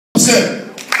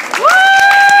Dobson.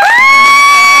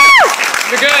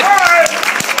 You're good.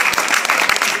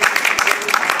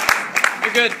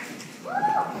 You're good.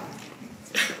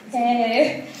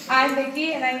 Hey, I'm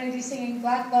Vicky, and I'm going to be singing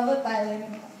Black Velvet by Lady.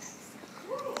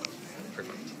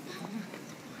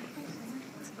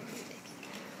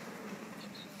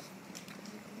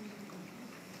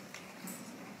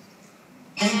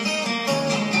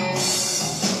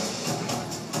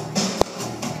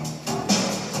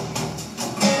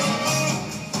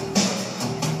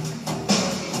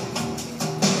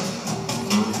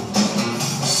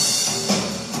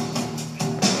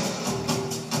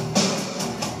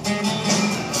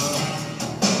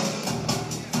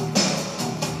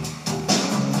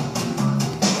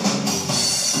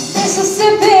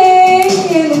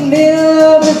 Mississippi in the middle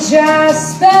of a dry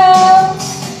spell,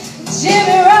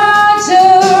 Jimmy Roger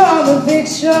on the big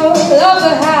show of the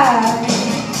high.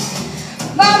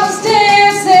 Mama's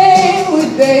dancing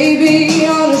with baby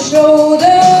on her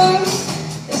shoulder.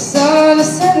 The sun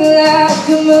is setting like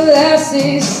a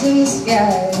molasses in the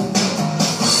sky.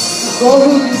 Boy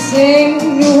who can sing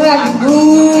knew how to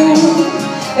move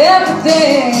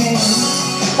everything.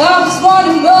 I was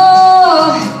wanting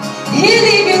more. He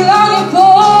leave you longing for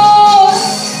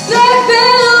black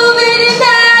velvet in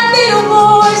that little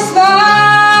boy's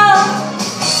smile,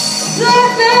 black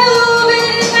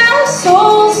velvet in that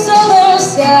soul southern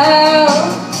style.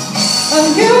 A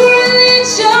new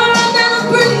religion that'll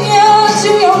bring you to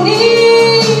your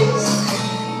knees,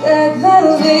 black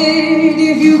velvet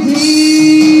if you please.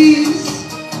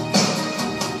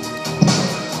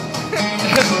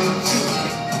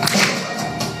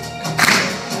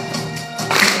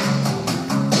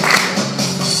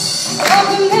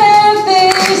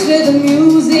 Where the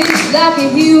music's like a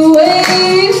heat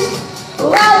wave,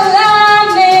 while the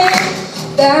lightning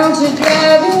bound to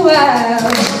drive you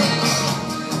wild.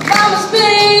 Mama's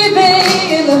baby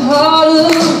in the heart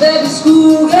of every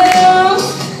schoolgirl.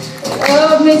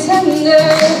 Love me tender,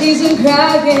 decent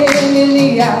crying in the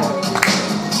eye.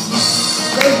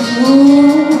 Every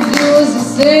move was the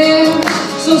same,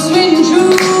 so sweet and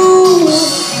true.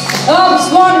 I was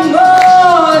wanting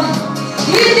more.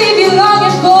 You leave you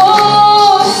longing for.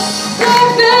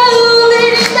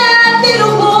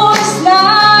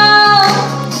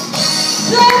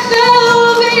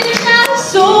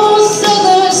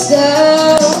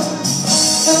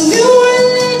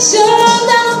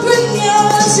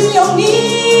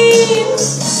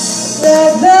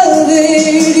 Black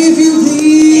velvet, if you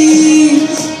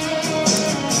please.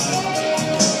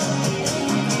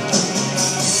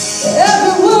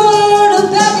 Every word of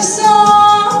every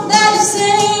song that you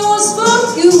sang was for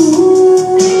you.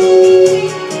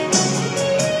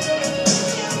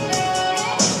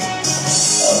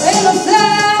 In a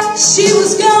flash, she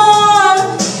was gone.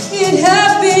 It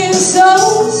happened so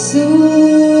soon.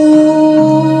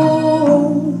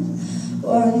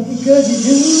 What could you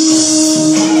do?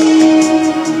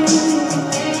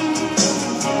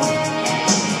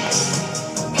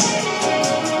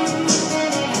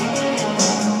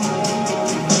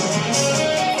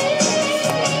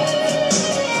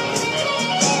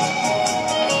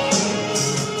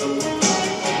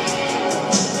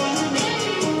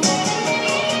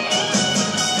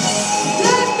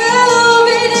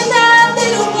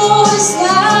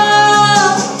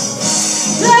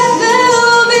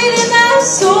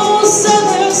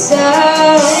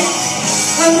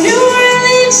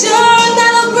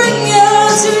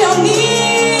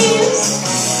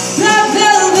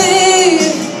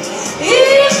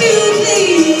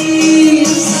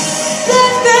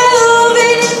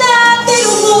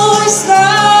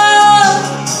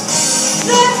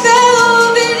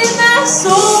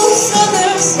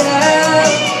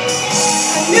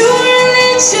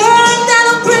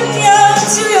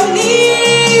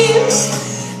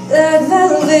 Black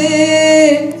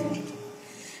velvet,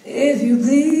 if you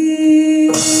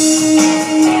please,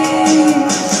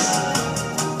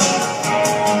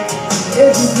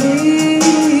 if you please.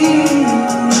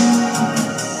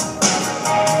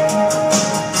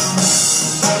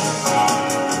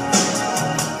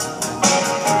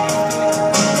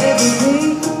 If you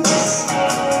please.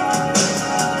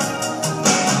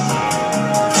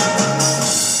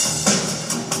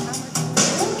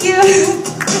 Thank you.